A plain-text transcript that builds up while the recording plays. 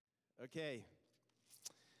Okay.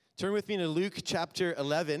 Turn with me to Luke chapter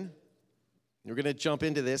 11. We're going to jump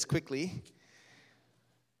into this quickly.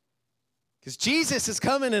 Because Jesus is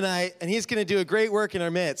coming tonight, and he's going to do a great work in our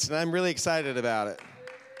midst, and I'm really excited about it.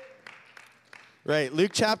 Right,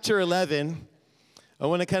 Luke chapter 11. I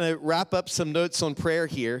want to kind of wrap up some notes on prayer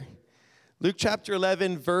here. Luke chapter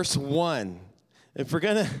 11, verse 1. If we're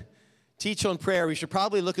going to teach on prayer, we should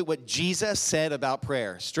probably look at what Jesus said about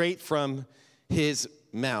prayer, straight from his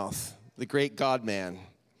mouth, the great God-man.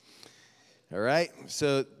 All right,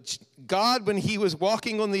 so God, when he was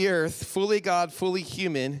walking on the earth, fully God, fully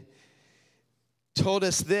human, told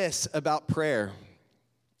us this about prayer.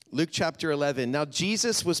 Luke chapter 11. Now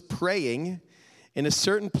Jesus was praying in a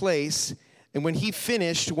certain place, and when he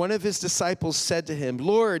finished, one of his disciples said to him,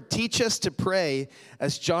 "Lord, teach us to pray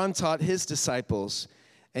as John taught his disciples."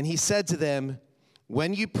 And he said to them,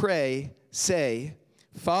 "When you pray, say,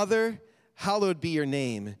 'Father, hallowed be your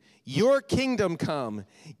name. Your kingdom come.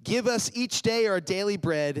 Give us each day our daily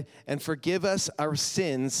bread, and forgive us our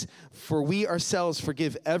sins, for we ourselves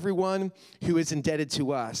forgive everyone who is indebted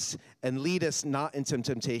to us, and lead us not into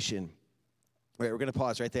temptation.'" All right, we're going to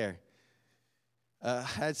pause right there. I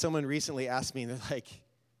had someone recently ask me, they're like,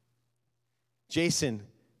 "Jason,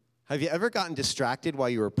 have you ever gotten distracted while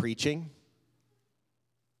you were preaching?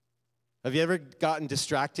 Have you ever gotten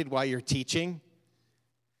distracted while you're teaching?"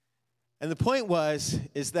 And the point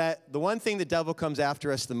is that the one thing the devil comes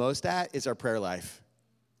after us the most at is our prayer life.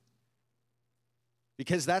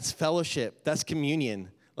 Because that's fellowship, that's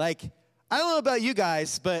communion. Like, I don't know about you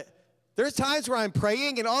guys, but there's times where I'm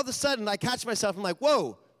praying and all of a sudden I catch myself, I'm like,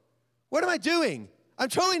 whoa, what am I doing? I'm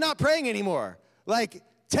totally not praying anymore. Like,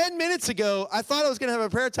 10 minutes ago, I thought I was going to have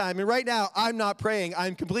a prayer time, and right now, I'm not praying.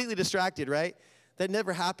 I'm completely distracted, right? That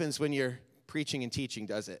never happens when you're preaching and teaching,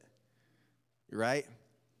 does it? Right?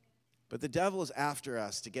 But the devil is after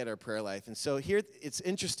us to get our prayer life. And so here, it's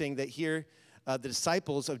interesting that here, the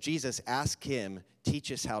disciples of Jesus ask him,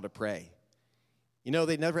 "Teach us how to pray." You know,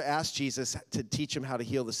 they never asked Jesus to teach him how to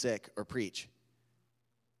heal the sick or preach.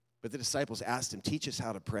 But the disciples asked him, "Teach us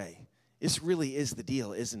how to pray." This really is the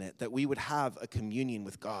deal, isn't it? That we would have a communion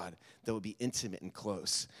with God that would be intimate and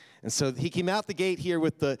close. And so he came out the gate here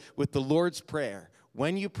with the Lord's Prayer.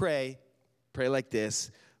 When you pray, pray like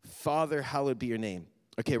this: "Father, hallowed be your name."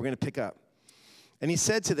 Okay, we're going to pick up. And he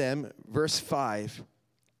said to them, verse 5,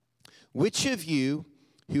 "Which of you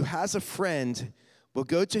who has a friend will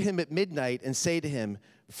go to him at midnight and say to him,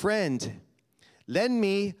 'Friend, lend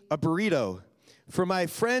me a burrito, for my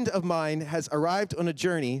friend of mine has arrived on a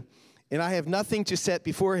journey, and I have nothing to set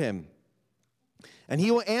before him?' And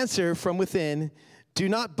he will answer from within, 'Do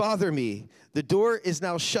not bother me. The door is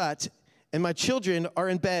now shut, and my children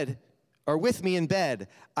are with me in bed.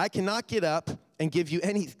 I cannot get up and give you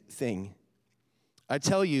anything.' I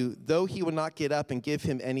tell you, though he will not get up and give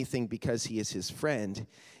him anything because he is his friend,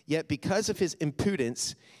 yet because of his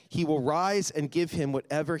impudence, he will rise and give him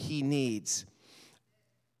whatever he needs.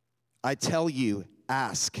 I tell you,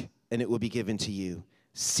 ask, and it will be given to you.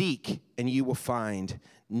 Seek, and you will find.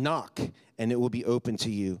 Knock, and it will be open to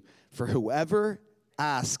you. For whoever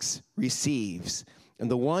asks receives, and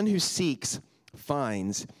the one who seeks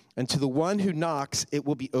finds, and to the one who knocks it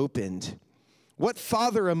will be opened. What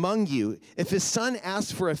father among you, if his son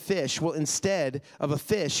asks for a fish, will instead of a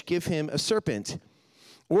fish give him a serpent?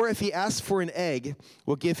 Or if he asks for an egg,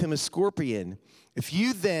 will give him a scorpion? If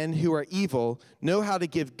you then, who are evil, know how to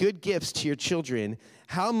give good gifts to your children,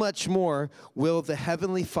 how much more will the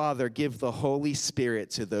heavenly Father give the Holy Spirit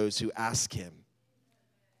to those who ask him?"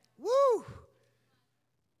 Woo!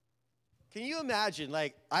 Can you imagine,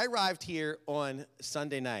 like, I arrived here on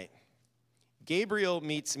Sunday night. Gabriel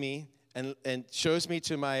meets me and shows me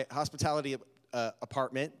to my hospitality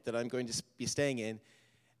apartment that I'm going to be staying in.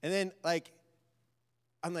 And then, like,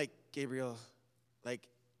 I'm like, "Gabriel, like,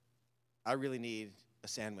 I really need a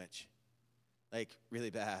sandwich, like, really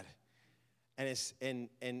bad." And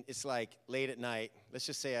it's like late at night. Let's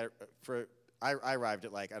just say I arrived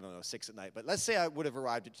at, like, I don't know, 6 at night. But let's say I would have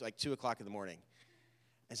arrived at like 2 o'clock in the morning.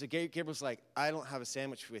 And so Gabriel's like, "I don't have a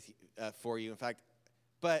sandwich for you. In fact,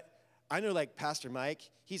 but I know, like, Pastor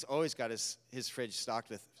Mike, he's always got his fridge stocked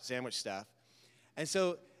with sandwich stuff." And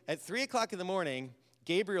so at 3 o'clock in the morning,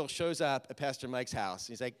 Gabriel shows up at Pastor Mike's house.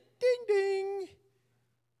 He's like, "Ding, ding."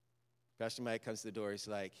 Pastor Mike comes to the door. He's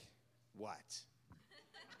like, "What?"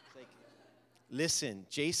 He's like, "Listen,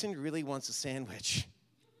 Jason really wants a sandwich."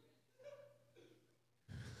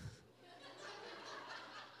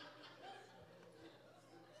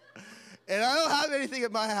 And I don't have anything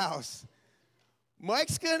at my house.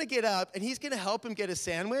 Mike's going to get up, and he's going to help him get a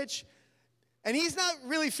sandwich. And he's not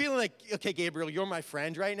really feeling like, okay, Gabriel, you're my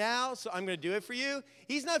friend right now, so I'm going to do it for you.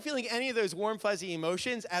 He's not feeling any of those warm, fuzzy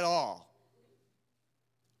emotions at all.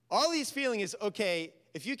 All he's feeling is, okay,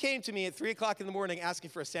 if you came to me at 3 o'clock in the morning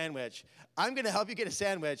asking for a sandwich, I'm going to help you get a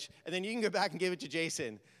sandwich, and then you can go back and give it to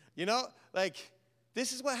Jason. You know, like,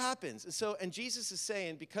 this is what happens. And Jesus is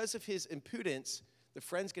saying, because of his impudence, the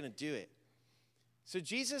friend's going to do it. So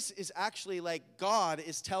Jesus is actually like, God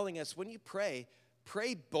is telling us, when you pray,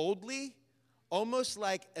 pray boldly, almost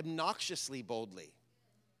like obnoxiously boldly,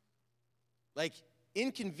 like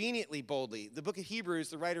inconveniently boldly. The book of Hebrews,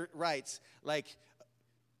 the writer writes, like,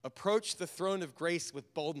 approach the throne of grace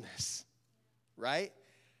with boldness, right?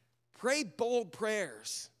 Pray bold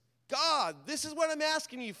prayers. God, this is what I'm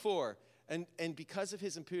asking you for. And because of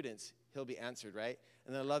his impudence, he'll be answered, right?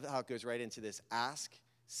 And then I love how it goes right into this: ask,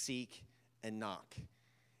 seek, and knock.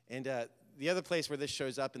 And the other place where this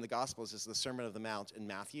shows up in the Gospels is the Sermon on the Mount in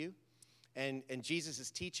Matthew. And Jesus is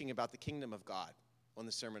teaching about the kingdom of God on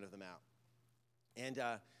the Sermon on the Mount. And,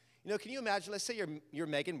 can you imagine, let's say you're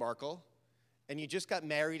Meghan Markle, and you just got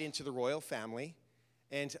married into the royal family.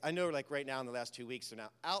 And I know, like, right now in the last 2 weeks, they're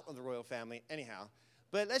now out of the royal family anyhow.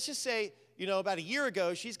 But let's just say, about a year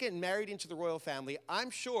ago, she's getting married into the royal family. I'm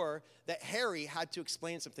sure that Harry had to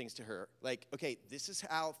explain some things to her. Like, okay, this is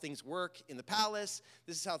how things work in the palace.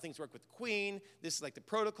 This is how things work with the queen. This is like the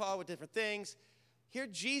protocol with different things. Here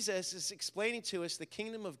Jesus is explaining to us the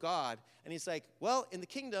kingdom of God. And he's like, well, in the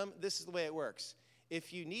kingdom, this is the way it works.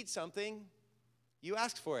 If you need something, you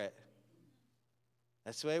ask for it.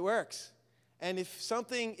 That's the way it works. And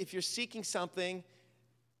if you're seeking something,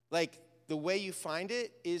 like, the way you find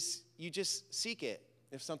it is you just seek it.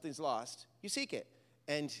 If something's lost, you seek it,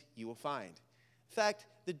 and you will find. In fact,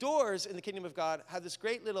 the doors in the kingdom of God have this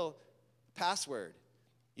great little password.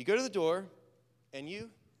 You go to the door, and you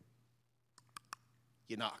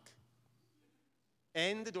knock.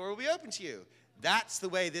 And the door will be open to you. That's the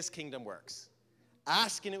way this kingdom works.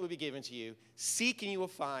 Ask, and it will be given to you. Seek, and you will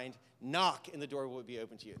find. Knock, and the door will be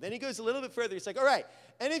open to you. Then he goes a little bit further. He's like, all right,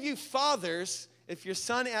 any of you fathers, if your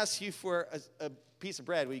son asks you for a piece of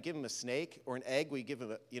bread, will you give him a snake or an egg? Will you give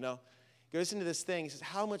him goes into this thing. He says,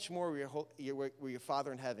 how much more will your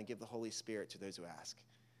Father in heaven give the Holy Spirit to those who ask?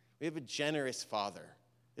 We have a generous Father.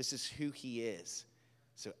 This is who he is.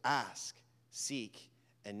 So ask, seek,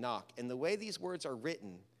 and knock. And the way these words are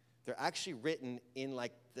written, they're actually written in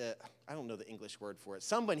like I don't know the English word for it.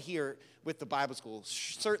 Someone here with the Bible school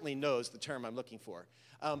certainly knows the term I'm looking for.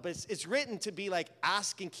 But it's written to be like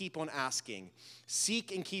ask and keep on asking,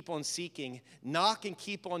 seek and keep on seeking, knock and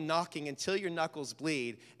keep on knocking until your knuckles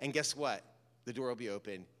bleed. And guess what? The door will be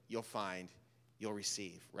open. You'll find. You'll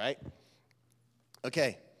receive, right?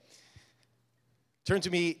 Okay. Turn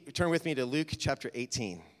with me to Luke chapter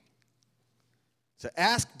 18. So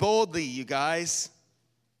ask boldly, you guys.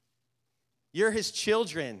 You're his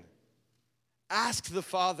children. Ask the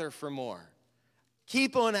Father for more.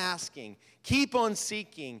 Keep on asking. Keep on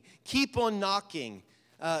seeking. Keep on knocking.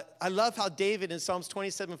 I love how David in Psalms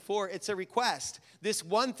 27:4, it's a request. This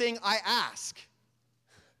one thing I ask.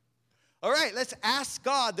 All right, let's ask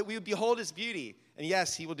God that we would behold his beauty. And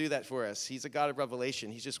yes, he will do that for us. He's a God of revelation.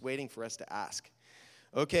 He's just waiting for us to ask.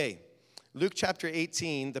 Okay. Luke chapter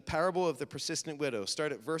 18, the parable of the persistent widow.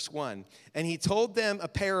 Start at verse 1. And he told them a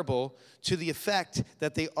parable to the effect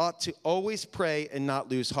that they ought to always pray and not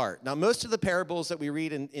lose heart. Now, most of the parables that we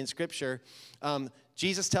read in Scripture,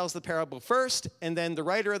 Jesus tells the parable first, and then the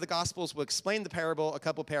writer of the Gospels will explain the parable a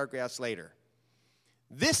couple paragraphs later.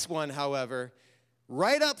 This one, however,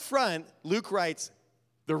 right up front, Luke writes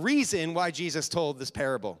the reason why Jesus told this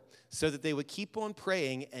parable, so that they would keep on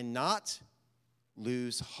praying and not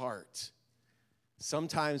lose heart.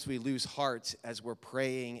 Sometimes we lose heart as we're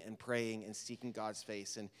praying and seeking God's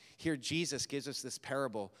face. And here Jesus gives us this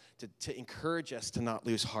parable to encourage us to not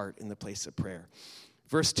lose heart in the place of prayer.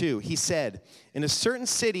 Verse 2, he said, in a certain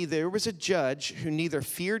city there was a judge who neither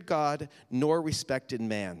feared God nor respected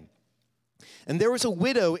man. And there was a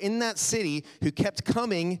widow in that city who kept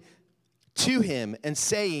coming to him and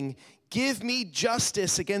saying, give me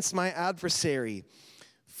justice against my adversary.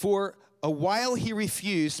 For a while he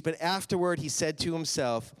refused, but afterward he said to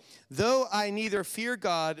himself, though I neither fear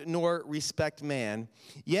God nor respect man,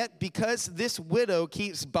 yet because this widow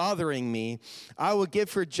keeps bothering me, I will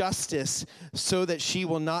give her justice so that she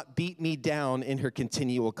will not beat me down in her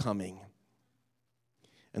continual coming.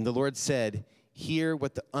 And the Lord said, hear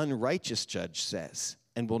what the unrighteous judge says.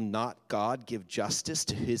 And will not God give justice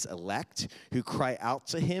to his elect who cry out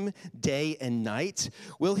to him day and night?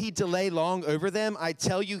 Will he delay long over them? I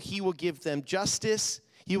tell you, he will give them justice.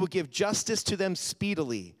 He will give justice to them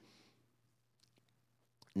speedily.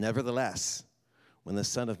 Nevertheless, when the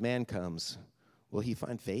Son of Man comes, will he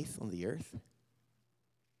find faith on the earth?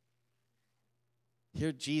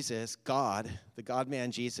 Here Jesus, God, the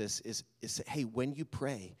God-man Jesus, is saying, hey, when you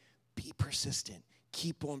pray, be persistent.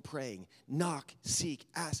 Keep on praying. Knock, seek,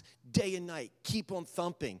 ask, day and night. Keep on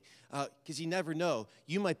thumping, because you never know.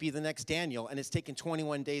 You might be the next Daniel, and it's taken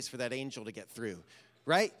 21 days for that angel to get through,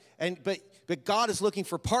 right? But God is looking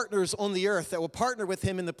for partners on the earth that will partner with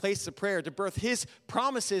him in the place of prayer to birth his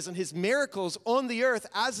promises and his miracles on the earth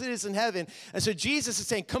as it is in heaven. And so Jesus is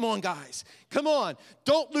saying, come on, guys. Come on.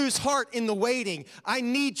 Don't lose heart in the waiting. I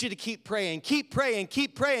need you to keep praying. Keep praying.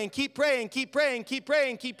 Keep praying. Keep praying. Keep praying. Keep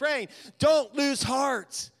praying. Keep praying. Don't lose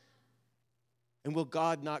heart. And will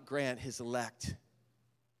God not grant his elect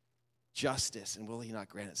justice? And will he not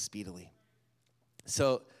grant it speedily?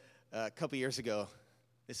 So a couple years ago,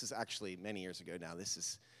 this is actually many years ago now. This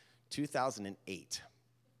is 2008.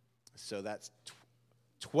 So that's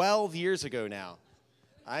 12 years ago now.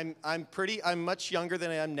 I'm much younger than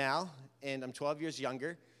I am now, and I'm 12 years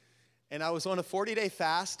younger. And I was on a 40-day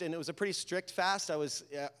fast, and it was a pretty strict fast.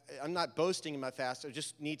 I'm not boasting in my fast. I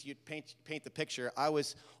just need to paint the picture. I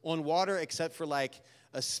was on water except for like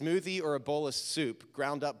a smoothie or a bowl of soup,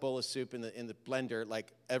 ground up bowl of soup in the blender,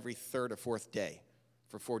 like every third or fourth day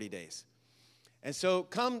for 40 days. And so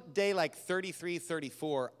come day like 33,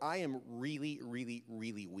 34, I am really, really,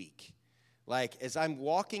 really weak. Like as I'm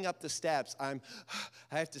walking up the steps, I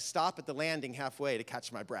have to stop at the landing halfway to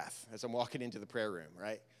catch my breath as I'm walking into the prayer room,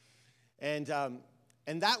 right? And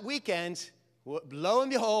that weekend, lo and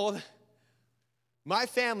behold, my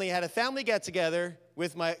family had a family get-together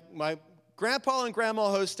with my grandpa and grandma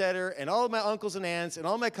Hostetter and all of my uncles and aunts and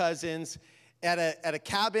all my cousins at a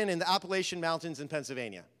cabin in the Appalachian Mountains in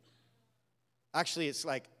Pennsylvania. Actually, it's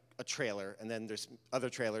like a trailer, and then there's other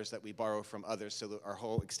trailers that we borrow from others so that our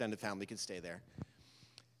whole extended family can stay there.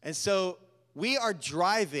 And so we are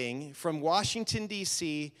driving from Washington,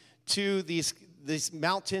 D.C. to these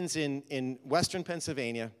mountains in western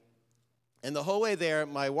Pennsylvania. And the whole way there,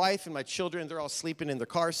 my wife and my children, they're all sleeping in their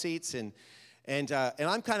car seats, and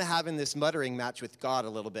I'm kind of having this muttering match with God a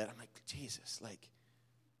little bit. I'm like, Jesus, like,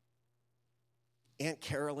 Aunt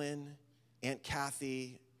Carolyn, Aunt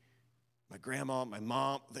Kathy, my grandma, my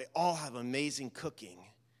mom, they all have amazing cooking.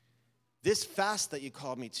 This fast that you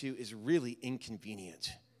called me to is really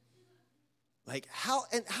inconvenient. Like, how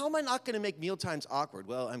am I not going to make mealtimes awkward?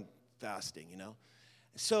 Well, I'm fasting, you know?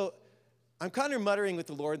 So I'm kind of muttering with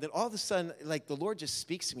the Lord, that all of a sudden, like, the Lord just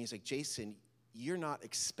speaks to me. He's like, Jason, you're not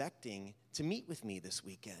expecting to meet with me this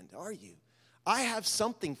weekend, are you? I have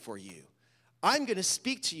something for you. I'm going to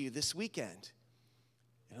speak to you this weekend.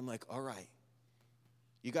 And I'm like, all right.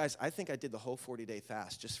 You guys, I think I did the whole 40-day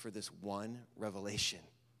fast just for this one revelation,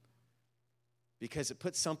 because it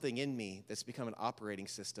put something in me that's become an operating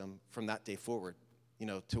system from that day forward, you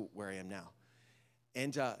know, to where I am now.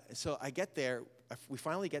 And so I get there. We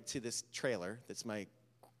finally get to this trailer that's my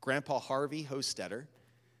grandpa Harvey Hostetter,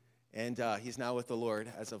 and he's now with the Lord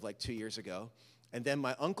as of like 2 years ago. And then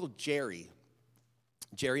my uncle Jerry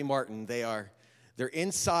Martin, they're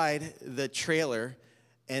inside the trailer,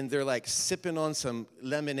 and they're like sipping on some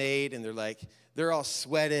lemonade, and they're all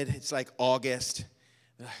sweated. It's like August.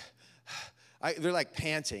 They're like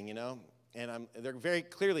panting, you know, and they're very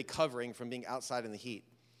clearly covering from being outside in the heat.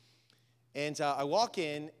 And I walk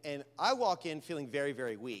in feeling very,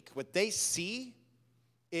 very weak. What they see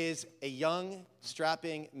is a young,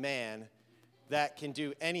 strapping man that can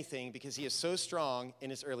do anything because he is so strong in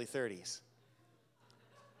his early 30s.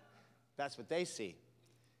 That's what they see.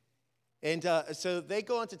 And so they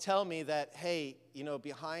go on to tell me that, hey, you know,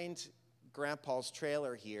 behind Grandpa's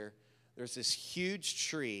trailer here, there's this huge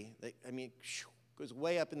tree that, goes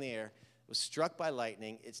way up in the air. It was struck by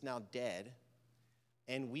lightning. It's now dead.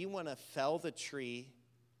 And we want to fell the tree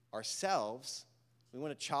ourselves. We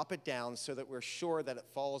want to chop it down so that we're sure that it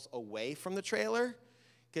falls away from the trailer.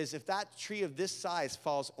 Because if that tree of this size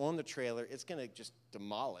falls on the trailer, it's going to just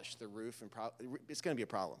demolish the roof, and it's going to be a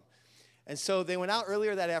problem. And so they went out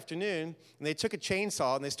earlier that afternoon, and they took a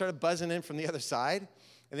chainsaw, and they started buzzing in from the other side,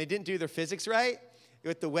 and they didn't do their physics right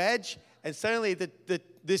with the wedge, and suddenly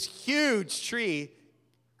this huge tree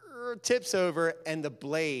tips over, and the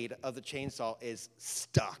blade of the chainsaw is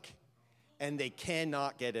stuck, and they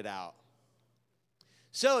cannot get it out.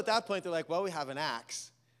 So at that point, they're like, well, we have an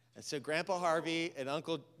axe. And so Grandpa Harvey and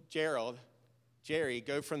Uncle Jerry,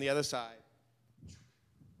 go from the other side.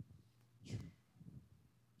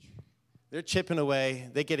 They're chipping away.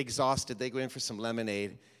 They get exhausted. They go in for some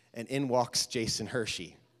lemonade, and in walks Jason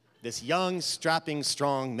Hershey, this young, strapping,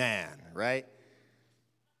 strong man, right?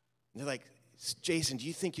 And they're like, Jason, do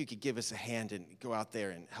you think you could give us a hand and go out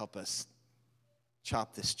there and help us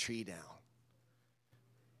chop this tree down.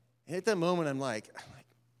 And at that moment, I'm like,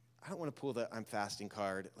 I don't want to pull the I'm fasting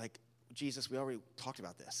card. Like, Jesus, we already talked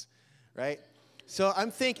about this, right? So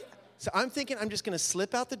I'm thinking I'm just going to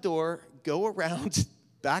slip out the door, go around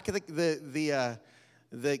back of the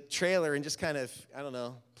trailer and just kind of, I don't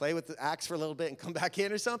know, play with the axe for a little bit and come back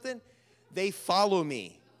in or something. They follow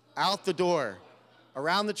me out the door,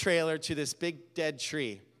 around the trailer to this big dead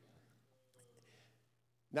tree.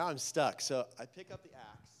 Now I'm stuck, so I pick up the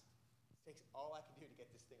axe. It takes all I can do to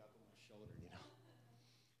get this thing up on my shoulder, you know.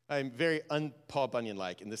 I'm very Paul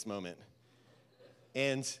Bunyan-like in this moment.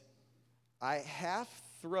 And I half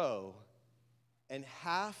throw and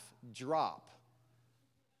half drop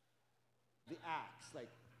the axe, like.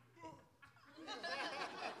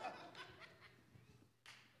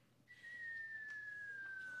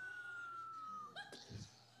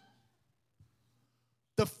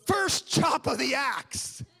 The first chop of the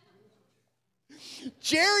axe.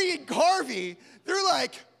 Jerry and Garvey, they're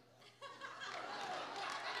like,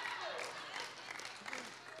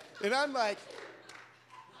 and I'm like,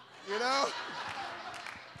 you know?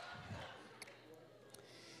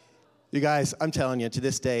 You guys, I'm telling you, to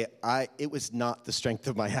this day, it was not the strength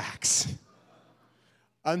of my axe.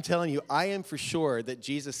 I'm telling you, I am for sure that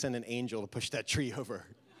Jesus sent an angel to push that tree over.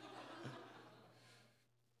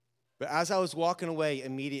 But as I was walking away,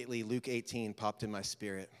 immediately Luke 18 popped in my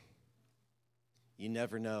spirit. You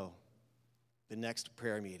never know. The next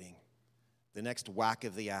prayer meeting, the next whack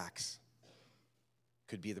of the axe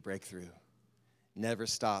could be the breakthrough. Never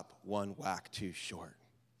stop one whack too short.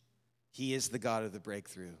 He is the God of the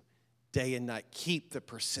breakthrough. Day and night, keep the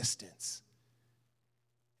persistence.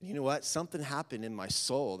 And you know what? Something happened in my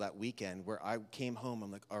soul that weekend where I came home.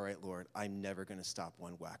 I'm like, all right, Lord, I'm never going to stop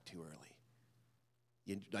one whack too early.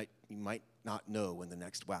 You might not know when the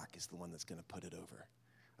next whack is the one that's going to put it over.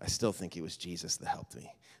 I still think it was Jesus that helped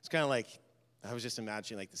me. It's kind of like, I was just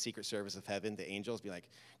imagining like the Secret Service of heaven, the angels be like,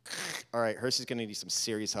 all right, Hersey's going to need some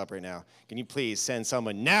serious help right now. Can you please send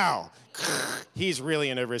someone now? He's really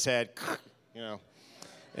in over his head, you know.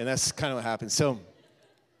 And that's kind of what happened. So,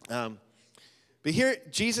 but here,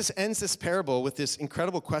 Jesus ends this parable with this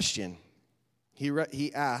incredible question.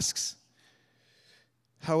 He asks,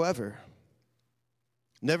 however,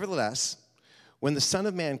 nevertheless, when the Son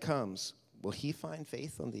of Man comes, will he find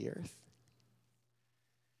faith on the earth?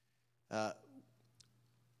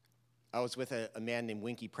 I was with a man named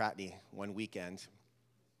Winky Pratney one weekend.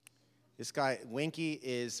 This guy, Winky,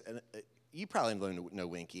 you probably don't know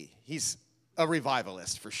Winky. He's a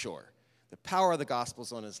revivalist for sure. The power of the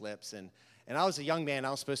gospel's on his lips. And I was a young man.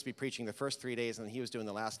 I was supposed to be preaching the first 3 days, and he was doing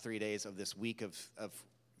the last 3 days of this week of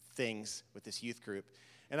things with this youth group.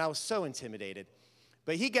 And I was so intimidated.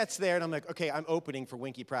 But he gets there, and I'm like, okay, I'm opening for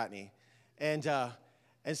Winky Pratney. And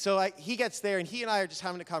so he gets there, and he and I are just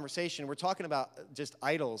having a conversation. We're talking about just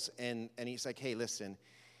idols, and he's like, hey, listen.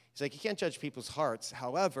 He's like, you can't judge people's hearts.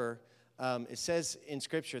 However, it says in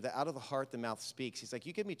Scripture that out of the heart the mouth speaks. He's like,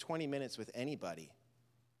 you give me 20 minutes with anybody,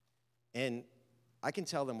 and I can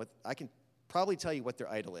probably tell you what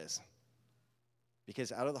their idol is,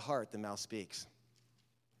 because out of the heart the mouth speaks.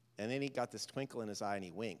 And then he got this twinkle in his eye, and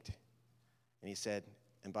he winked. And he said,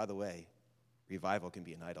 and by the way, revival can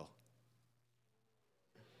be an idol.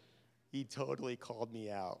 He totally called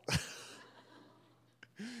me out.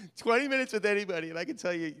 20 minutes with anybody, and I can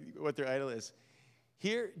tell you what their idol is.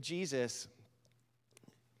 Here, Jesus,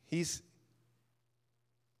 he's,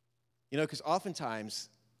 because oftentimes,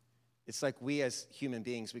 it's like we as human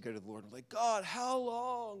beings, we go to the Lord and we're like, God, how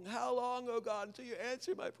long, oh God, until you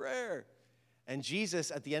answer my prayer? And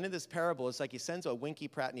Jesus, at the end of this parable, it's like he sends a Winky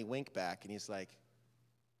Pratney wink back, and he's like,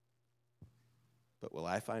 but will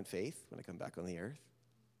I find faith when I come back on the earth?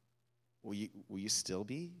 Will you still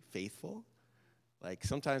be faithful? Like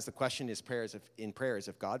sometimes the question is in prayers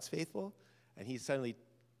if God's faithful, and he suddenly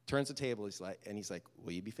turns the table. He's like,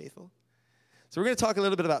 will you be faithful? So we're going to talk a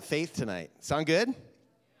little bit about faith tonight. Sound good?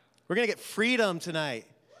 We're going to get freedom tonight.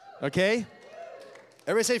 Okay?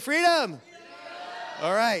 Everybody say freedom.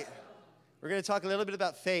 All right. We're going to talk a little bit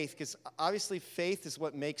about faith, because obviously faith is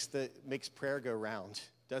what makes prayer go round,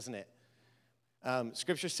 doesn't it?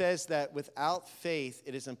 Scripture says that without faith,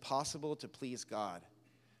 it is impossible to please God.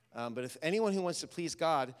 But if anyone who wants to please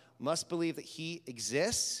God must believe that he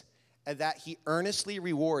exists and that he earnestly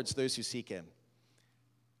rewards those who seek him.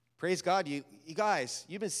 Praise God. You guys,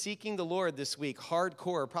 you've been seeking the Lord this week,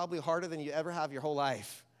 hardcore, probably harder than you ever have your whole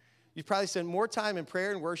life. You've probably spent more time in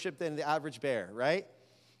prayer and worship than the average bear, right?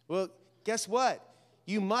 Well, guess what?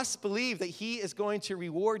 You must believe that he is going to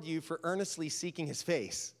reward you for earnestly seeking his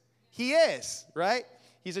face. He is, right?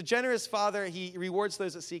 He's a generous father. He rewards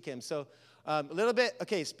those that seek him. So A little bit,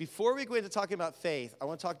 okay, so before we go into talking about faith, I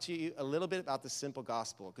want to talk to you a little bit about the simple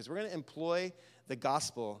gospel, because we're going to employ the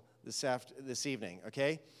gospel this evening,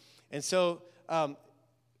 okay? And so,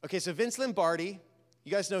 so Vince Lombardi,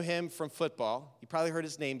 you guys know him from football. You probably heard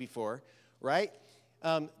his name before, right?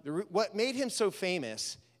 What made him so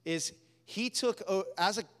famous is he took,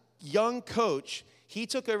 as a young coach, he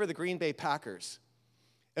took over the Green Bay Packers.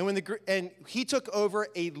 And he took over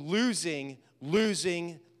a losing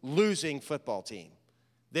football team.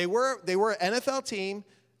 They were an NFL team,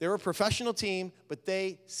 they were a professional team, but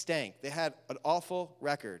they stank. They had an awful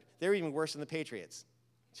record. They were even worse than the Patriots.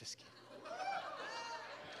 Just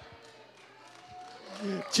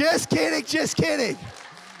kidding.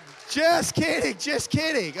 Just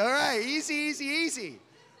kidding. All right, easy.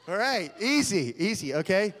 All right, easy,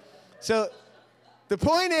 okay? So the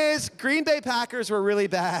point is, Green Bay Packers were really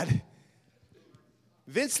bad.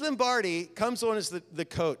 Vince Lombardi comes on as the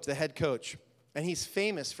coach, the head coach, and he's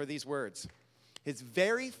famous for these words. His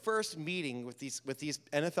very first meeting with these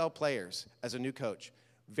NFL players as a new coach,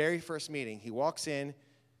 very first meeting, he walks in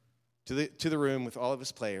to the room with all of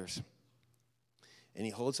his players, and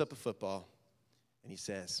he holds up a football, and he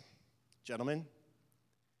says, "Gentlemen,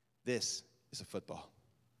 this is a football."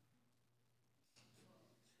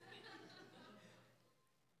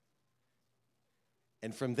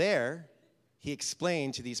 And from there, he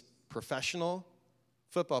explained to these professional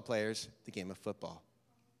football players the game of football.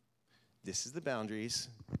 This is the boundaries.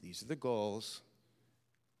 These are the goals.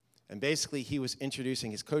 And basically, he was introducing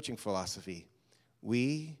his coaching philosophy.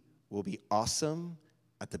 We will be awesome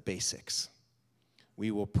at the basics. We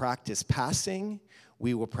will practice passing.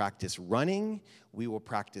 We will practice running. We will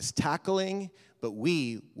practice tackling. But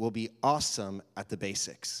we will be awesome at the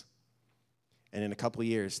basics. And in a couple of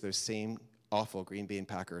years, those same awful Green Bay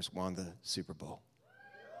Packers won the Super Bowl.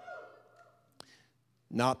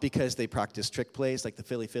 Not because they practiced trick plays like the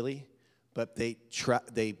Philly, but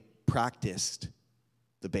they practiced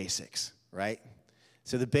the basics, right?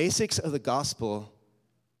 So the basics of the gospel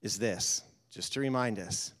is this, just to remind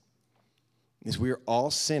us, is we are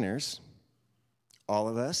all sinners, all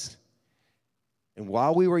of us, and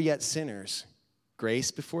while we were yet sinners,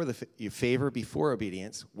 grace before favor before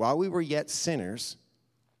obedience, while we were yet sinners,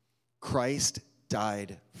 Christ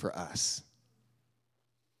died for us.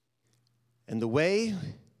 And the way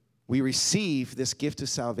we receive this gift of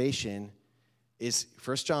salvation is,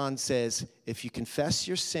 1 John says, if you confess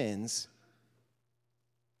your sins,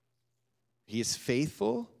 he is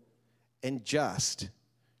faithful and just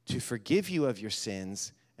to forgive you of your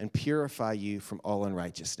sins and purify you from all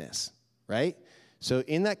unrighteousness, right? So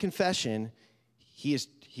in that confession,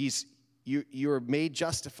 you are made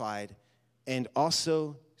justified, and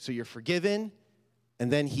also, so you're forgiven,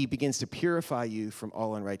 and then he begins to purify you from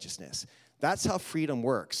all unrighteousness. That's how freedom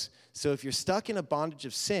works. So if you're stuck in a bondage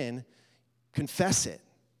of sin, confess it.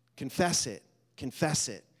 And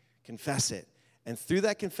through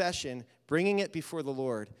that confession, bringing it before the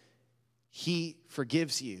Lord, he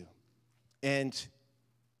forgives you. And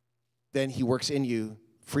then he works in you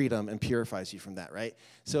freedom and purifies you from that, right?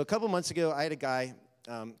 So a couple months ago, I had a guy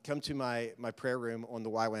come to my prayer room on the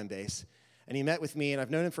YWAM base. And he met with me, and I've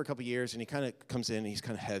known him for a couple years, and he kind of comes in, and he's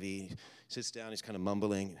kind of heavy. He sits down, he's kind of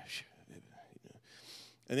mumbling.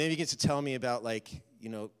 And then he begins to tell me about,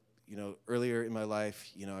 earlier in my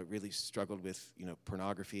life, I really struggled with,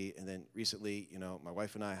 pornography. And then recently, my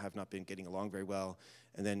wife and I have not been getting along very well.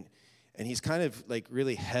 And he's kind of,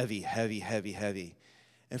 really heavy.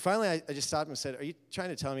 And finally, I just stopped him and said, are you trying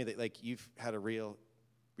to tell me that, you've had a real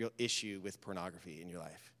issue with pornography in your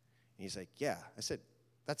life? And he's like, yeah. I said,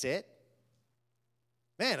 that's it?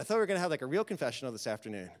 Man, I thought we were going to have a real confessional this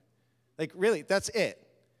afternoon. Really, that's it,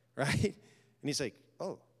 right? And he's like, oh,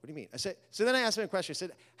 what do you mean? I said, so then I asked him a question. I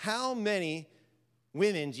said, how many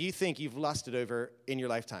women do you think you've lusted over in your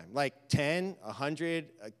lifetime? 10, 100,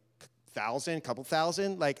 1,000, a couple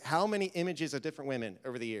thousand? How many images of different women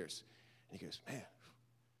over the years? And he goes, man,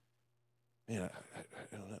 I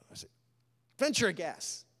don't know. I said, venture a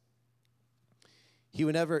guess. He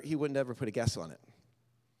would never put a guess on it.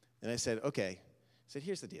 And I said, okay. I said,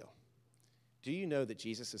 here's the deal. Do you know that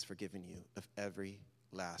Jesus has forgiven you of every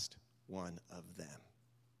last one of them?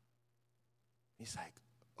 He's like,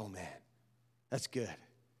 oh, man, that's good.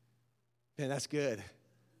 Man, that's good.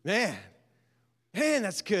 Man,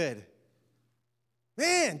 that's good.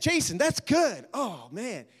 Man, Jason, that's good. Oh,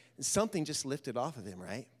 man. And something just lifted off of him,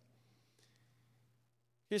 right?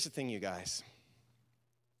 Here's the thing, you guys.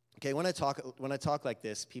 Okay, when I talk like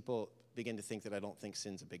this, people begin to think that I don't think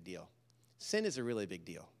sin's a big deal. Sin is a really big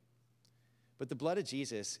deal. But the blood of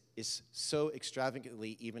Jesus is so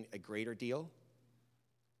extravagantly even a greater deal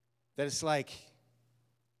that it's like,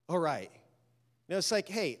 all right. It's like,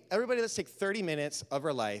 hey, everybody, let's take 30 minutes of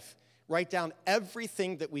our life, write down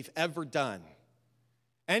everything that we've ever done.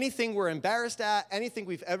 Anything we're embarrassed at, anything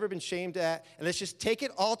we've ever been shamed at, and let's just take it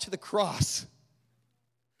all to the cross,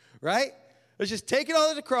 right? Let's just take it all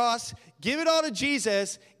to the cross, give it all to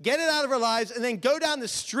Jesus, get it out of our lives, and then go down the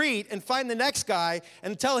street and find the next guy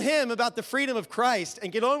and tell him about the freedom of Christ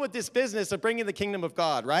and get on with this business of bringing the kingdom of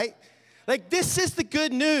God, right? Like, this is the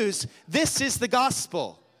good news. This is the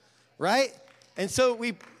gospel, right? And so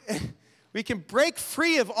we can break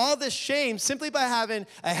free of all this shame simply by having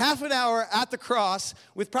a half an hour at the cross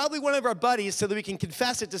with probably one of our buddies so that we can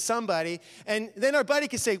confess it to somebody. And then our buddy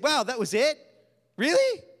can say, wow, that was it?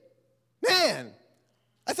 Really? Man,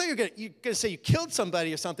 I thought you were going to say you killed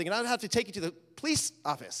somebody or something, and I'd have to take you to the police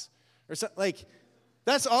office or something. Like,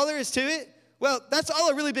 that's all there is to it? Well, that's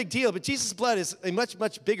all a really big deal, but Jesus' blood is a much,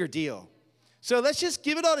 much bigger deal. So let's just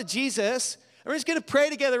give it all to Jesus. And we're just going to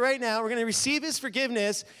pray together right now. We're going to receive his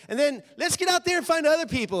forgiveness. And then let's get out there and find other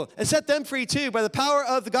people and set them free too by the power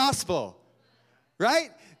of the gospel.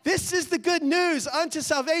 Right? This is the good news unto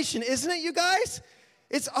salvation, isn't it, you guys?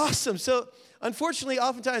 It's awesome. So unfortunately,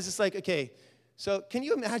 oftentimes it's like, okay, so can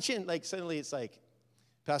you imagine, like, suddenly it's like,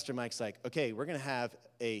 Pastor Mike's like, okay, we're going to have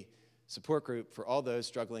a support group for all those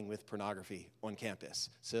struggling with pornography on campus.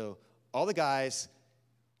 So all the guys,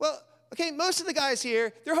 well, okay, most of the guys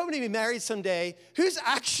here, they're hoping to be married someday. Who's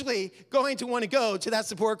actually going to want to go to that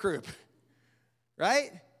support group?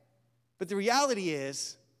 Right? But the reality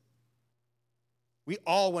is, we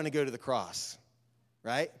all want to go to the cross,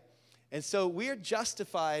 right? And so we're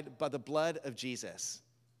justified by the blood of Jesus,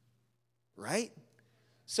 right?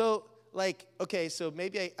 So, like, okay, so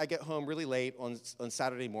maybe I get home really late on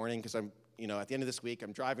Saturday morning because I'm, at the end of this week,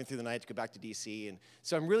 I'm driving through the night to go back to D.C., and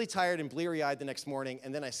so I'm really tired and bleary-eyed the next morning,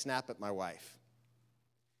 and then I snap at my wife.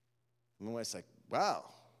 And my wife's like, wow,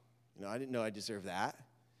 I didn't know I deserved that.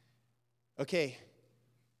 Okay,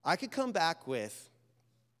 I could come back with,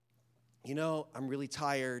 I'm really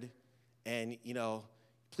tired, and,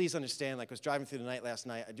 please understand, like, I was driving through the night last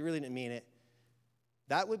night. I really didn't mean it.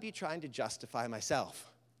 That would be trying to justify myself,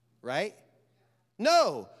 right?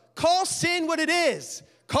 No, call sin what it is.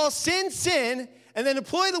 Call sin, sin, and then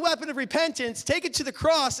employ the weapon of repentance, take it to the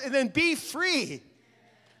cross, and then be free,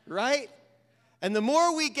 right? And the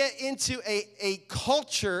more we get into a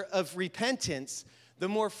culture of repentance, the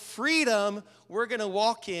more freedom we're going to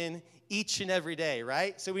walk in each and every day,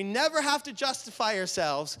 right? So we never have to justify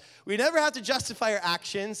ourselves. We never have to justify our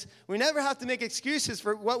actions. We never have to make excuses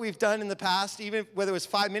for what we've done in the past, even whether it was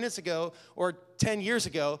 5 minutes ago or 10 years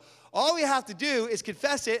ago. All we have to do is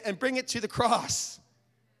confess it and bring it to the cross.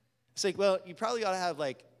 It's like, well, you probably ought to have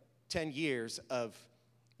like 10 years of,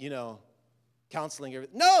 counseling.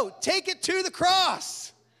 No, take it to the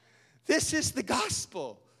cross. This is the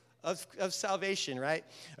gospel of salvation, right?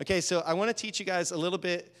 Okay, so I want to teach you guys a little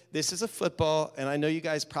bit. This is a football, and I know you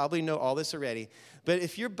guys probably know all this already. But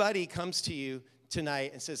if your buddy comes to you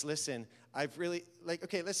tonight and says, listen, I've really,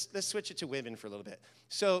 okay, let's switch it to women for a little bit.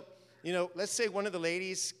 So, let's say one of the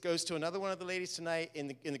ladies goes to another one of the ladies tonight in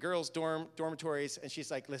the girls' dormitories, and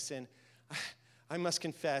she's like, listen, I must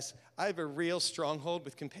confess, I have a real stronghold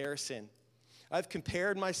with comparison. I've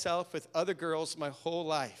compared myself with other girls my whole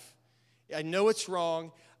life. I know it's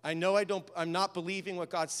wrong. I know I'm not believing what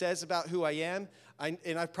God says about who I am.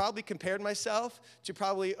 And I've probably compared myself to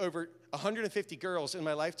probably over 150 girls in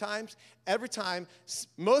my lifetimes.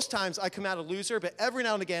 Most times I come out a loser, but every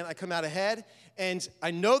now and again I come out ahead. And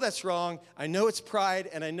I know that's wrong. I know it's pride,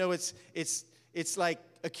 and I know it's like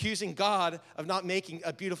accusing God of not making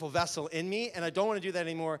a beautiful vessel in me, and I don't want to do that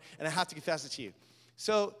anymore, and I have to confess it to you.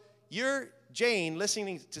 So you're Jane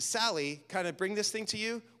listening to Sally kind of bring this thing to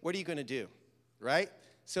you. What are you going to do, right?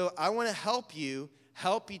 So I want to help you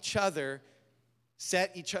help each other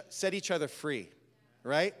set each other free,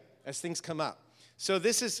 right, as things come up. So I'm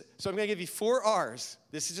going to give you 4 R's.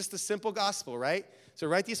 This is just the simple gospel, right? So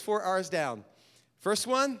write these 4 R's down. First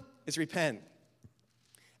one is repent.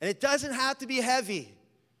 And it doesn't have to be heavy,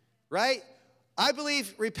 right? I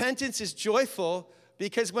believe repentance is joyful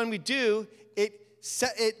because when we do,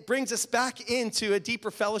 it brings us back into a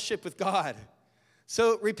deeper fellowship with God.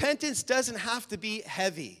 So repentance doesn't have to be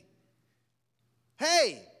heavy.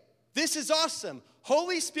 Hey, this is awesome.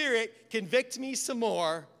 Holy Spirit, convict me some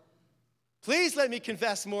more. Please let me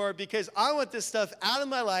confess more because I want this stuff out of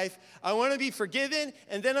my life. I want to be forgiven,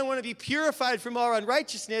 and then I want to be purified from all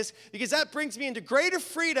unrighteousness because that brings me into greater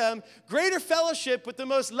freedom, greater fellowship with the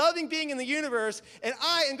most loving being in the universe, and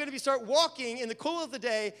I am going to start walking in the cool of the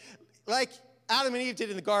day like Adam and Eve did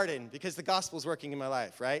in the garden because the gospel is working in my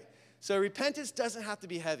life, right? So repentance doesn't have to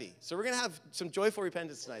be heavy. So we're going to have some joyful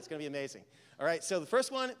repentance tonight. It's going to be amazing. All right, so the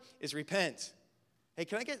first one is repent. Hey,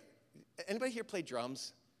 can I get, anybody here play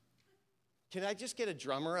drums? Can I just get a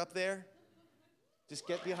drummer up there? Just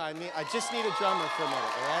get behind me. I just need a drummer for a minute,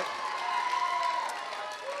 all right?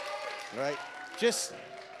 All right, just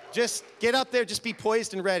get up there, just be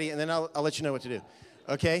poised and ready, and then I'll let you know what to do,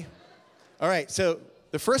 okay? All right, so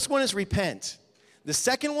the first one is repent. The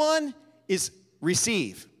second one is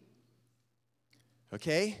receive,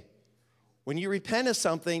 okay? When you repent of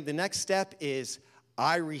something, the next step is,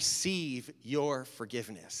 I receive your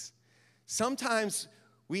forgiveness. Sometimes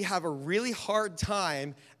we have a really hard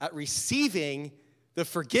time at receiving the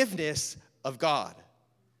forgiveness of God,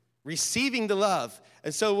 receiving the love.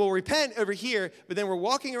 And so we'll repent over here, but then we're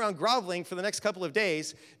walking around groveling for the next couple of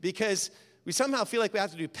days because we somehow feel like we have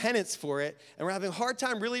to do penance for it, and we're having a hard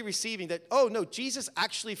time really receiving that, oh, no, Jesus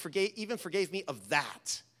actually forgave me of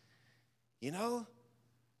that, you know?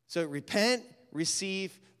 So repent,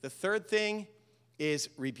 receive. The third thing is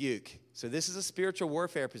rebuke. So this is a spiritual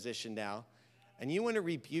warfare position now, and you want to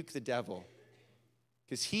rebuke the devil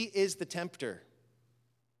because he is the tempter.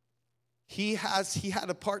 He had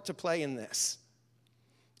a part to play in this.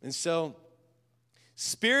 And so,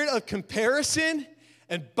 spirit of comparison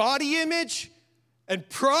and body image and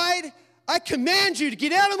pride, I command you to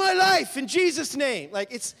get out of my life in Jesus' name. Like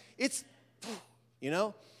it's, you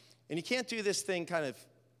know? And you can't do this thing kind of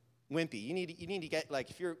wimpy. You need to get, like,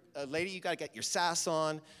 if you're a lady, you got to get your sass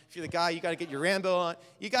on. If you're the guy, you got to get your Rambo on.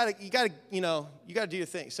 You got to do your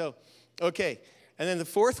thing. So, okay. And then the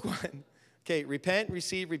fourth one, okay, repent,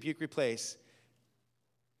 receive, rebuke, replace.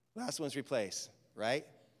 Last one's replace, right?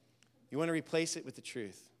 You want to replace it with the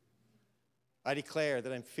truth. I declare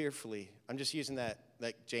that I'm just using that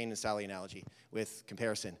Jane and Sally analogy with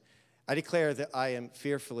comparison. I declare that I am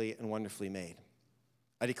fearfully and wonderfully made.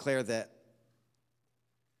 I declare that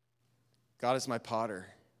God is my potter,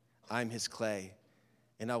 I'm his clay,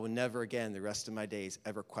 and I will never again the rest of my days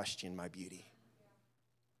ever question my beauty.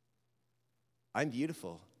 I'm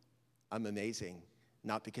beautiful. I'm amazing.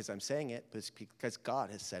 Not because I'm saying it, but because God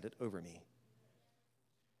has said it over me.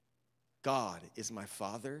 God is my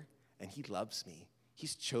Father, and he loves me.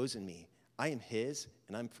 He's chosen me. I am his,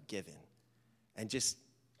 and I'm forgiven. And just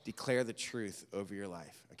declare the truth over your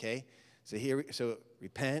life, okay? So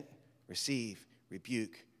repent, receive,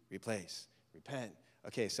 rebuke, replace. Repent.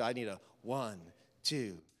 Okay, so I need a 1,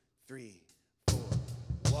 2, 3, 4.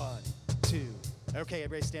 1, 2. Okay,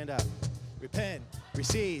 everybody stand up. Repent,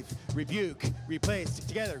 receive, rebuke, replace.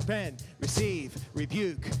 Together, repent, receive,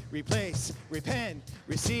 rebuke, replace. Repent,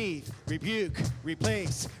 receive, rebuke,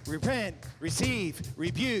 replace. Repent, receive,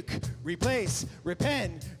 rebuke, replace.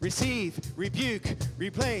 Repent, receive, rebuke,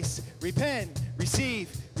 replace. Repent, receive,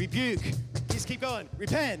 rebuke. Please keep going.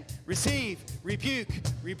 Repent, receive, rebuke,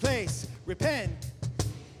 replace. Repent.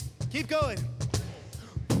 Keep going.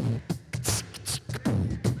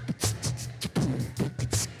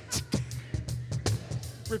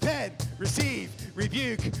 Repent, receive,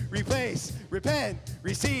 rebuke, replace. Repent,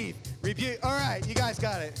 receive, rebuke. All right, you guys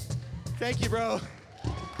got it. Thank you, bro. All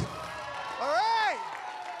right.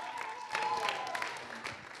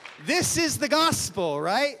 This is the gospel,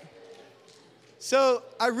 right? So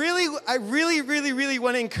I really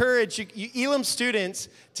want to encourage you Elam students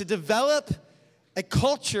to develop a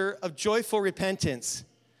culture of joyful repentance.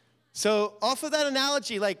 So off of that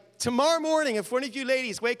analogy, like tomorrow morning, if one of you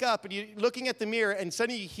ladies wake up and you're looking at the mirror and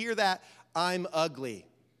suddenly you hear that, I'm ugly.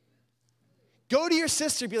 Go to your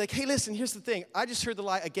sister and be like, hey, listen, here's the thing. I just heard the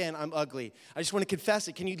lie again, I'm ugly. I just want to confess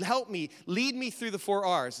it. Can you help me? Lead me through the 4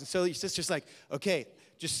 R's. And so your sister's like, okay,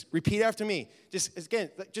 just repeat after me.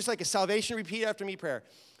 Just like a salvation repeat after me prayer.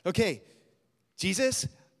 Okay, Jesus,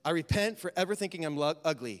 I repent for ever thinking I'm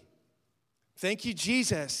ugly. Thank you,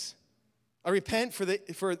 Jesus. I repent for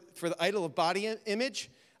the idol of body image.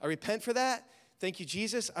 I repent for that. Thank you,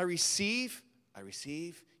 Jesus. I receive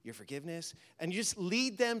your forgiveness. And you just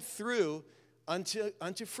lead them through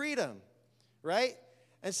unto freedom, right?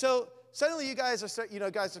 And so suddenly you guys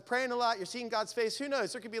are praying a lot. You're seeing God's face. Who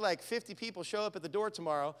knows? There could be like 50 people show up at the door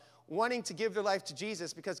tomorrow wanting to give their life to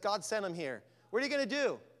Jesus because God sent them here. What are you going to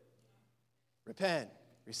do? Repent,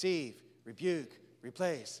 receive, rebuke,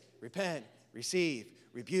 replace. Repent, receive,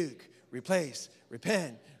 rebuke, replace.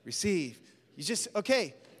 Repent, receive.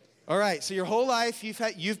 Okay. All right, so your whole life,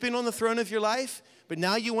 you've been on the throne of your life, but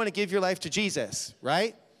now you want to give your life to Jesus,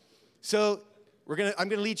 right? So I'm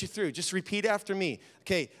gonna lead you through. Just repeat after me.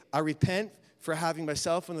 Okay, I repent for having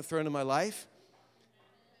myself on the throne of my life.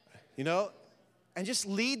 And just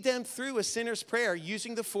lead them through a sinner's prayer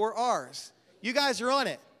using the 4 R's. You guys are on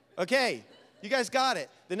it. Okay, You guys got it.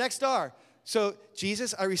 The next R. So,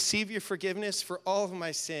 Jesus, I receive your forgiveness for all of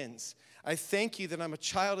my sins. I thank you that I'm a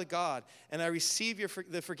child of God, and I receive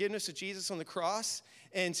the forgiveness of Jesus on the cross.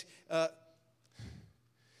 And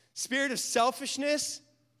spirit of selfishness,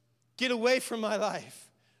 get away from my life.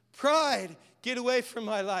 Pride, get away from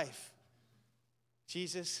my life.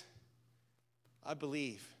 Jesus, I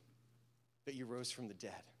believe that you rose from the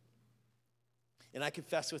dead. And I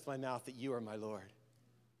confess with my mouth that you are my Lord.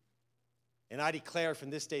 And I declare from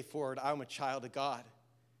this day forward, I'm a child of God.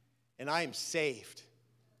 And I am saved.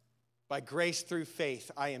 By grace through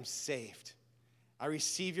faith, I am saved. I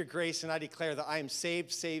receive your grace and I declare that I am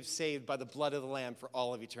saved, saved, saved by the blood of the Lamb for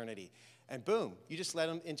all of eternity. And boom, you just let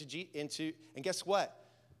them into and guess what?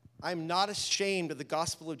 I'm not ashamed of the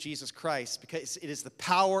gospel of Jesus Christ because it is the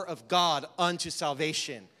power of God unto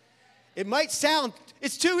salvation. It might sound,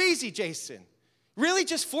 it's too easy, Jason. Really,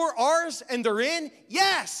 just 4 R's and they're in?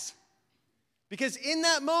 Yes. Because in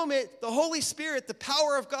that moment, the Holy Spirit, the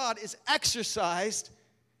power of God is exercised,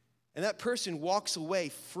 and that person walks away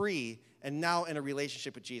free and now in a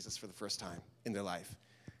relationship with Jesus for the first time in their life.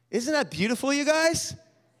 Isn't that beautiful, you guys?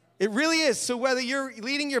 It really is. So whether you're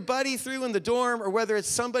leading your buddy through in the dorm or whether it's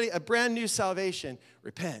somebody, a brand new salvation,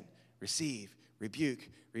 repent, receive, rebuke,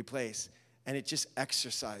 replace. And it just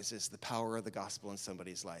exercises the power of the gospel in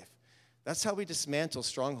somebody's life. That's how we dismantle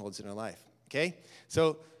strongholds in our life, okay?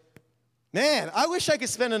 So, man, I wish I could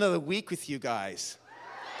spend another week with you guys.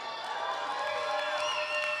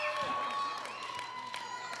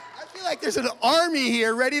 I feel like there's an army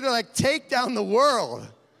here ready to take down the world.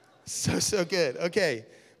 So good. Okay,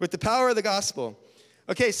 with the power of the gospel.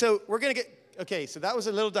 Okay, so so that was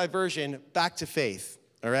a little diversion back to faith,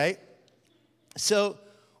 all right? So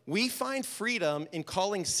we find freedom in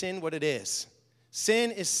calling sin what it is.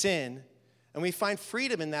 Sin is sin, and we find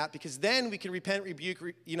freedom in that because then we can repent,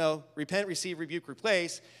 receive, rebuke,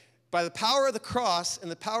 replace. By the power of the cross and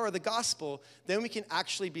the power of the gospel, then we can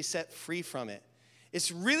actually be set free from it.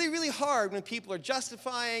 It's really, really hard when people are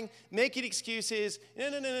justifying, making excuses. No.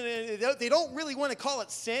 They don't really want to call it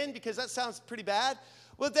sin because that sounds pretty bad.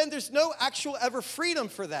 Well, then there's no actual ever freedom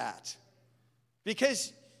for that.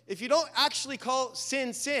 Because if you don't actually call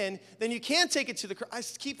sin, then you can't take it to the cross. I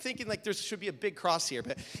keep thinking there should be a big cross here,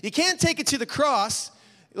 but you can't take it to the cross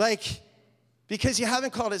because you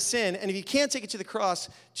haven't called it sin. And if you can't take it to the cross,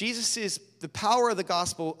 the power of the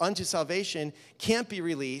gospel unto salvation can't be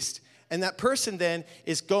released. And that person then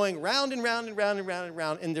is going round and round and round and round and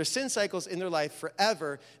round in their sin cycles in their life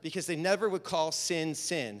forever because they never would call sin,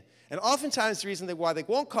 sin. And oftentimes the reason why they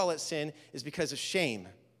won't call it sin is because of shame.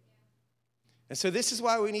 And so this is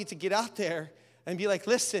why we need to get out there and be like,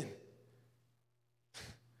 listen,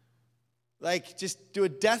 just do a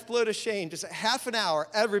death blow to shame, just a half an hour,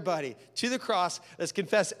 everybody, to the cross. Let's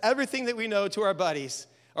confess everything that we know to our buddies,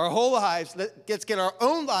 our whole lives. Let's get our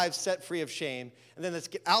own lives set free of shame, and then let's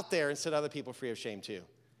get out there and set other people free of shame too.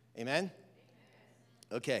 Amen?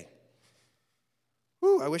 Okay.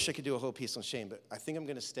 I wish I could do a whole piece on shame, but I think I'm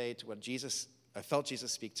going to stay to what I felt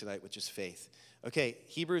Jesus speak tonight, which is faith. Okay,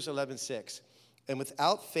 Hebrews 11:6. And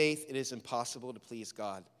without faith, it is impossible to please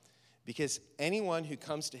God, because anyone who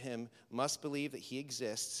comes to him must believe that he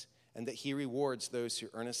exists and that he rewards those who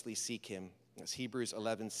earnestly seek him. That's Hebrews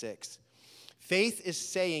 11:6. Faith is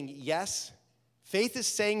saying yes. Faith is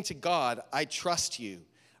saying to God, I trust you.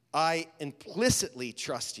 I implicitly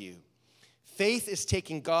trust you. Faith is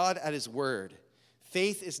taking God at his word.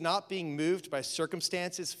 Faith is not being moved by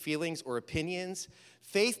circumstances, feelings, or opinions.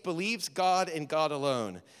 Faith believes God and God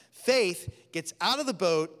alone. Faith gets out of the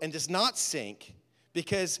boat and does not sink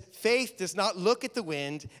because faith does not look at the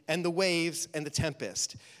wind and the waves and the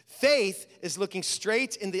tempest. Faith is looking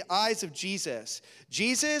straight in the eyes of Jesus.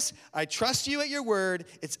 Jesus, I trust you at your word.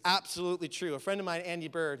 It's absolutely true. A friend of mine, Andy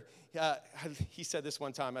Bird, he said this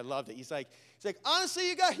one time. I loved it. He's like, honestly,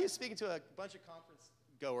 you guys, he's speaking to a bunch of conference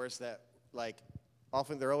goers that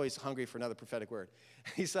often they're always hungry for another prophetic word.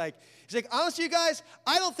 He's like, honestly, you guys,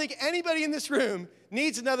 I don't think anybody in this room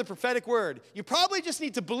needs another prophetic word. You probably just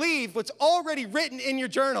need to believe what's already written in your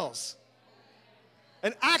journals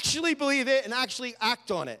and actually believe it and actually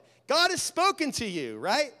act on it. God has spoken to you,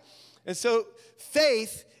 right? And so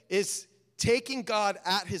faith is taking God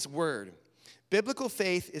at his word. Biblical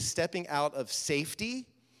faith is stepping out of safety.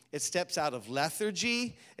 It steps out of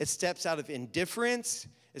lethargy. It steps out of indifference.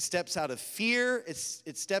 It steps out of fear.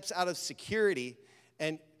 It steps out of security.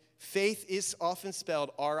 And faith is often spelled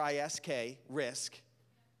R-I-S-K, risk.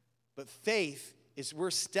 But faith is we're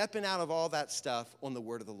stepping out of all that stuff on the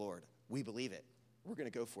word of the Lord. We believe it. We're going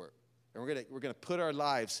to go for it. And we're going to put our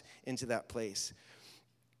lives into that place.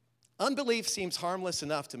 Unbelief seems harmless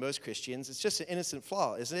enough to most Christians. It's just an innocent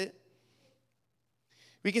flaw, isn't it?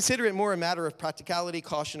 We consider it more a matter of practicality,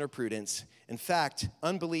 caution, or prudence. In fact,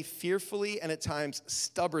 unbelief fearfully and at times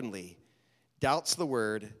stubbornly doubts the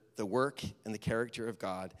word, the work, and the character of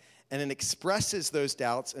God, and it expresses those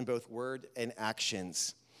doubts in both word and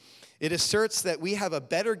actions. It asserts that we have a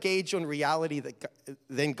better gauge on reality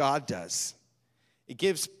than God does. It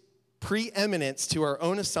gives preeminence to our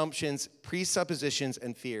own assumptions, presuppositions,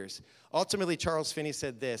 and fears. Ultimately, Charles Finney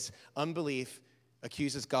said this: unbelief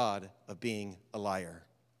accuses God of being a liar.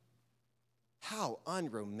 How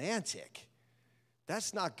unromantic.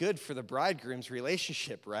 That's not good for the bridegroom's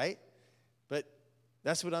relationship, right? But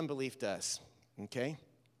that's what unbelief does, okay?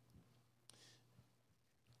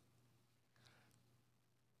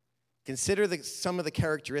 Consider some of the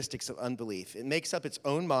characteristics of unbelief. It makes up its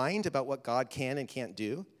own mind about what God can and can't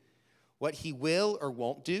do, what he will or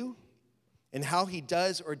won't do, and how he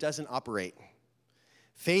does or doesn't operate.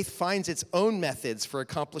 Faith finds its own methods for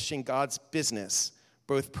accomplishing God's business,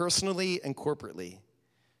 both personally and corporately.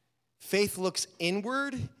 Faith looks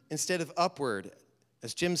inward instead of upward.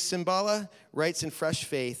 As Jim Cymbala writes in Fresh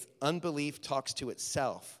Faith, unbelief talks to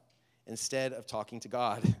itself instead of talking to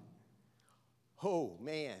God. Oh,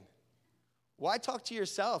 man. Why talk to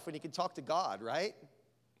yourself when you can talk to God, right?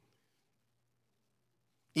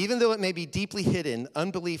 Even though it may be deeply hidden,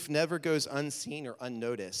 unbelief never goes unseen or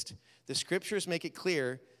unnoticed. The scriptures make it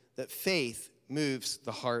clear that faith moves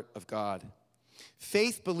the heart of God.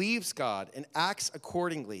 Faith believes God and acts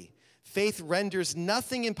accordingly. Faith renders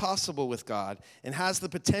nothing impossible with God and has the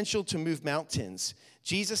potential to move mountains.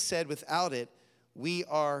 Jesus said without it, we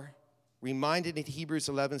are reminded in Hebrews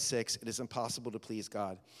 11:6, it is impossible to please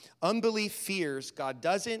God. Unbelief fears God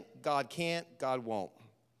doesn't, God can't, God won't.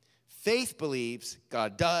 Faith believes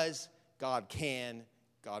God does, God can,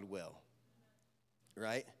 God will.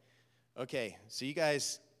 Right? Okay, so you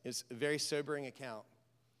guys, it's a very sobering account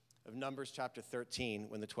of Numbers chapter 13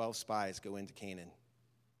 when the 12 spies go into Canaan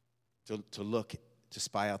to look, to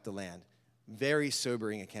spy out the land. Very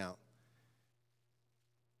sobering account.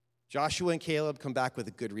 Joshua and Caleb come back with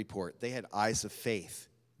a good report. They had eyes of faith.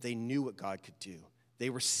 They knew what God could do. They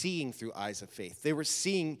were seeing through eyes of faith. They were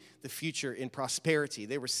seeing the future in prosperity.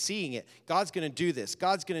 They were seeing it. God's going to do this.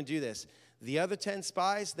 God's going to do this. The other 10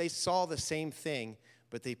 spies, they saw the same thing,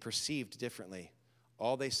 but they perceived differently.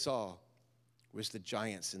 All they saw was the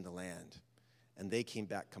giants in the land, and they came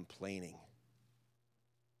back complaining.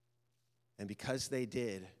 And because they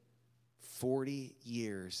did, 40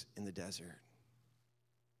 years in the desert,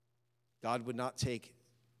 God would not take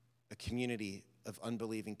a community of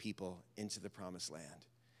unbelieving people into the promised land.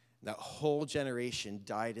 That whole generation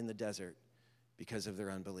died in the desert because of their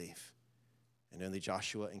unbelief. And only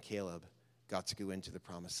Joshua and Caleb got to go into the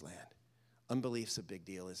promised land. Unbelief's a big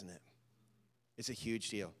deal, isn't it? It's a huge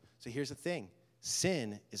deal. So here's the thing.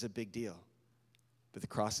 Sin is a big deal, but the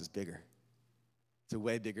cross is bigger. It's a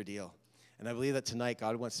way bigger deal. And I believe that tonight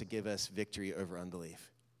God wants to give us victory over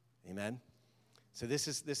unbelief. Amen? So this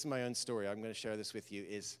is my own story. I'm going to share this with you.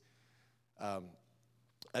 I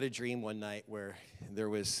had a dream one night where there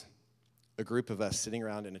was a group of us sitting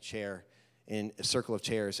around in a circle of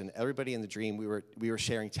chairs, and everybody in the dream, we were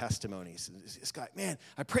sharing testimonies. And this guy, man,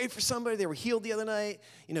 I prayed for somebody, they were healed the other night,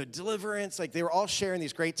 deliverance. Like they were all sharing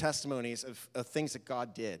these great testimonies of things that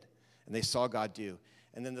God did, and they saw God do.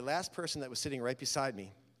 And then the last person that was sitting right beside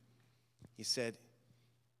me, he's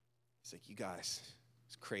like, you guys,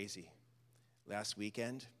 it's crazy. Last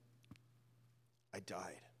weekend, I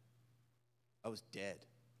died. I was dead.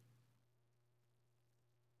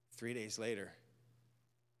 3 days later,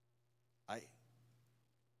 I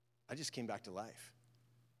just came back to life.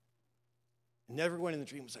 And everyone in the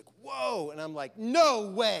dream was like, whoa. And I'm like,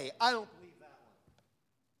 no way. I don't believe that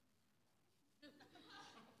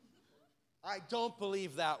one. I don't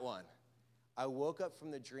believe that one. I woke up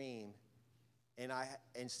from the dream, and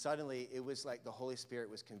suddenly it was like the Holy Spirit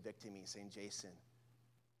was convicting me, saying, Jason,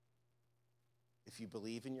 if you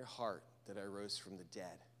believe in your heart that I rose from the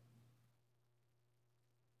dead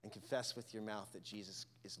and confess with your mouth that Jesus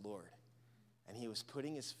is Lord. And he was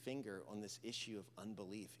putting his finger on this issue of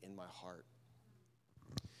unbelief in my heart.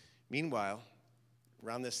 Meanwhile,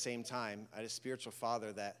 around this same time, I had a spiritual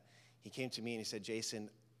father that he came to me and he said, Jason,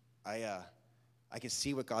 I can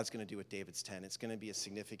see what God's going to do with David's 10. It's going to be a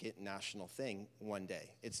significant national thing one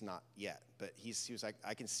day. It's not yet, but he was like,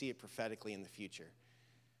 I can see it prophetically in the future.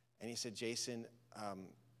 And he said, Jason,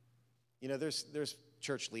 there's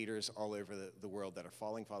church leaders all over the world that are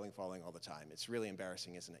falling all the time. It's really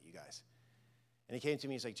embarrassing, isn't it, you guys? And he came to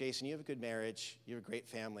me, he's like, Jason, you have a good marriage, you have a great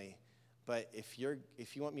family, but if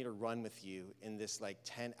you want me to run with you in this like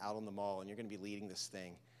tent out on the mall and you're going to be leading this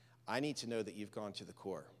thing, I need to know that you've gone to the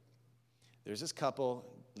core. There's this couple,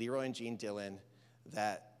 Leroy and Jean Dillon,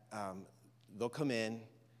 that they'll come in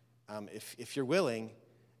if you're willing,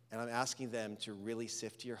 and I'm asking them to really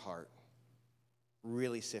sift your heart.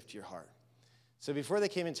 Really sift your heart. So before they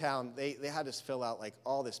came in town, they had us fill out like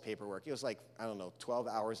all this paperwork. It was like, 12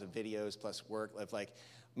 hours of videos plus work of like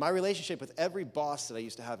my relationship with every boss that I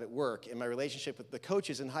used to have at work, and my relationship with the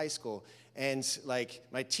coaches in high school, and like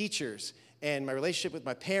my teachers, and my relationship with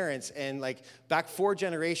my parents, and like back 4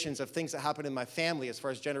 generations of things that happened in my family as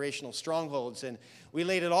far as generational strongholds. And we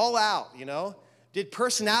laid it all out, did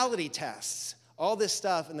personality tests, all this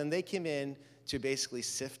stuff. And then they came in to basically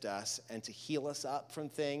sift us and to heal us up from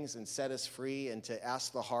things and set us free and to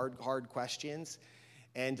ask the hard questions.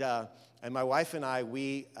 And my wife and I,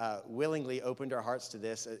 we willingly opened our hearts to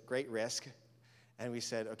this at great risk. And we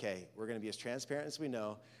said, okay, we're going to be as transparent as we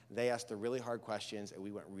know. They asked the really hard questions, and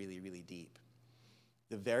we went really, really deep.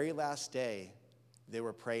 The very last day, they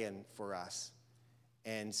were praying for us.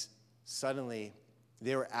 And suddenly,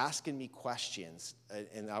 they were asking me questions.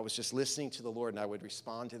 And I was just listening to the Lord, and I would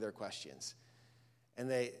respond to their questions.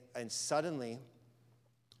 And suddenly,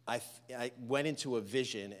 I went into a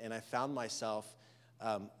vision, and I found myself,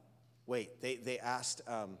 they asked,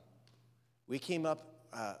 we came up,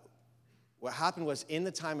 what happened was in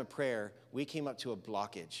the time of prayer, we came up to a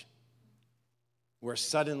blockage where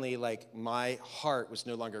suddenly, like, my heart was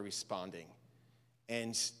no longer responding.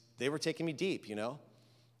 And they were taking me deep,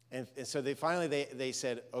 And so they finally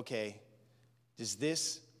said, okay, does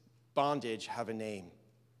this bondage have a name?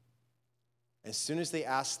 As soon as they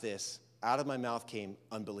asked this, out of my mouth came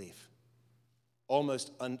unbelief,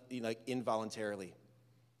 almost involuntarily.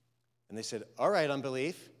 And they said, all right,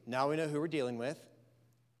 unbelief, now we know who we're dealing with.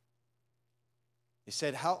 They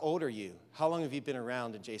said, how old are you? How long have you been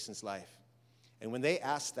around in Jason's life? And when they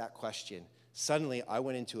asked that question, suddenly I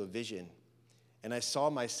went into a vision, and I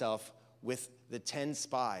saw myself with the 10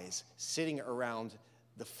 spies sitting around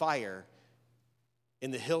the fire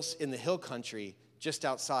in the hill country just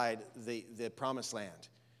outside the promised land.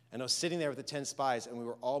 And I was sitting there with the 10 spies, and we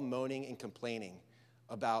were all moaning and complaining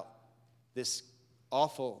about this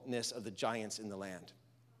awfulness of the giants in the land.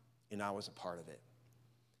 And I was a part of it.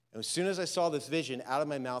 And as soon as I saw this vision, out of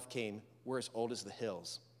my mouth came, we're as old as the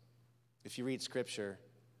hills. If you read scripture,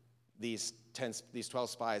 these 12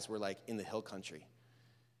 spies were like in the hill country.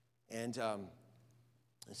 And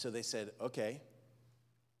so they said, okay.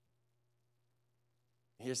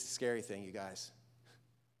 Here's the scary thing, you guys.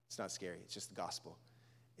 It's not scary, it's just the gospel.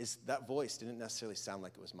 Is that voice didn't necessarily sound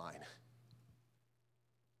like it was mine.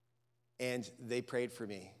 And they prayed for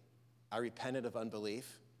me. I repented of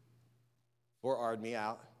unbelief, 4R'd me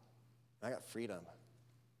out, and I got freedom.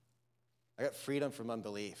 I got freedom from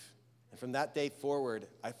unbelief. And from that day forward,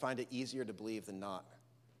 I find it easier to believe than not.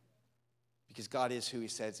 Because God is who he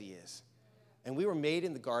says he is. And we were made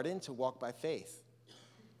in the garden to walk by faith.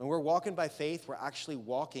 When we're walking by faith, we're actually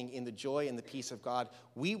walking in the joy and the peace of God.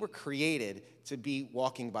 We were created to be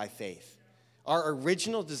walking by faith. Our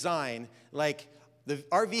original design,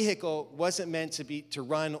 our vehicle wasn't meant to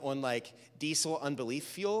run on like diesel unbelief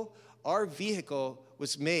fuel. Our vehicle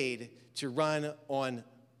was made to run on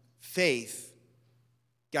faith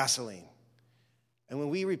gasoline. And when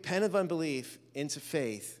we repent of unbelief into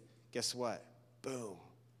faith, guess what? Boom.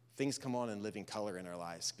 Things come on in living color in our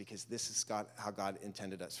lives because this is how God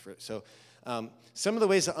intended us for it. So some of the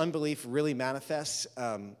ways that unbelief really manifests,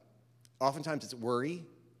 oftentimes it's worry,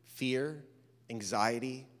 fear,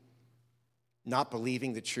 anxiety, not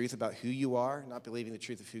believing the truth about who you are, not believing the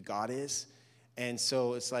truth of who God is. And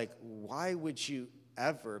so it's like, why would you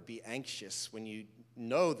ever be anxious when you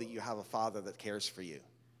know that you have a Father that cares for you,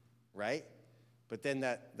 right? But then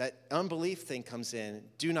that unbelief thing comes in.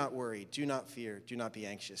 Do not worry. Do not fear. Do not be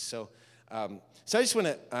anxious. So I just want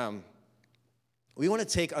to, we want to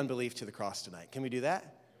take unbelief to the cross tonight. Can we do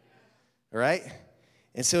that? All right?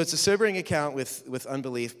 And so it's a sobering account with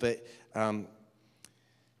unbelief, but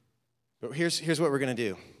here's what we're going to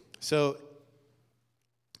do. So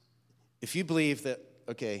if you believe that,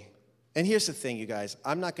 okay, and here's the thing, you guys.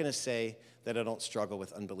 I'm not going to say that I don't struggle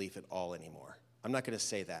with unbelief at all anymore. I'm not going to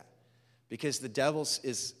say that. Because the devil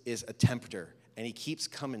is a tempter, and he keeps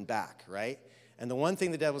coming back, right? And the one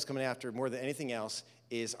thing the devil's coming after more than anything else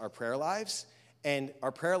is our prayer lives, and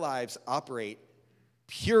our prayer lives operate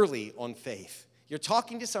purely on faith. You're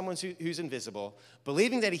talking to someone who's invisible,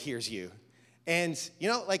 believing that he hears you, and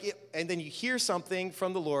and then you hear something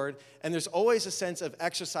from the Lord, and there's always a sense of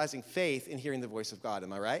exercising faith in hearing the voice of God.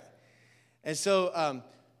 Am I right? And so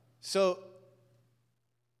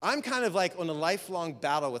I'm kind of like on a lifelong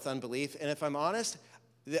battle with unbelief. And if I'm honest,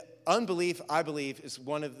 the unbelief, I believe, is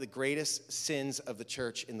one of the greatest sins of the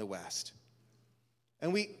church in the West.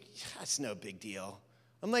 And that's no big deal.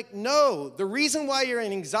 I'm like, no, the reason why you're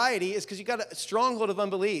in anxiety is because you got a stronghold of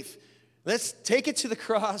unbelief. Let's take it to the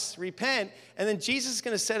cross, repent, and then Jesus is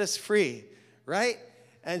going to set us free, right?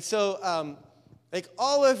 And so,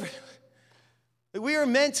 all over, we are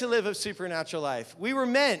meant to live a supernatural life. We were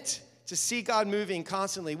meant to see God moving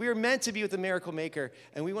constantly. We were meant to be with the miracle maker,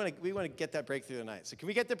 and we want to get that breakthrough tonight. So can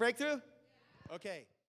we get the breakthrough? Okay.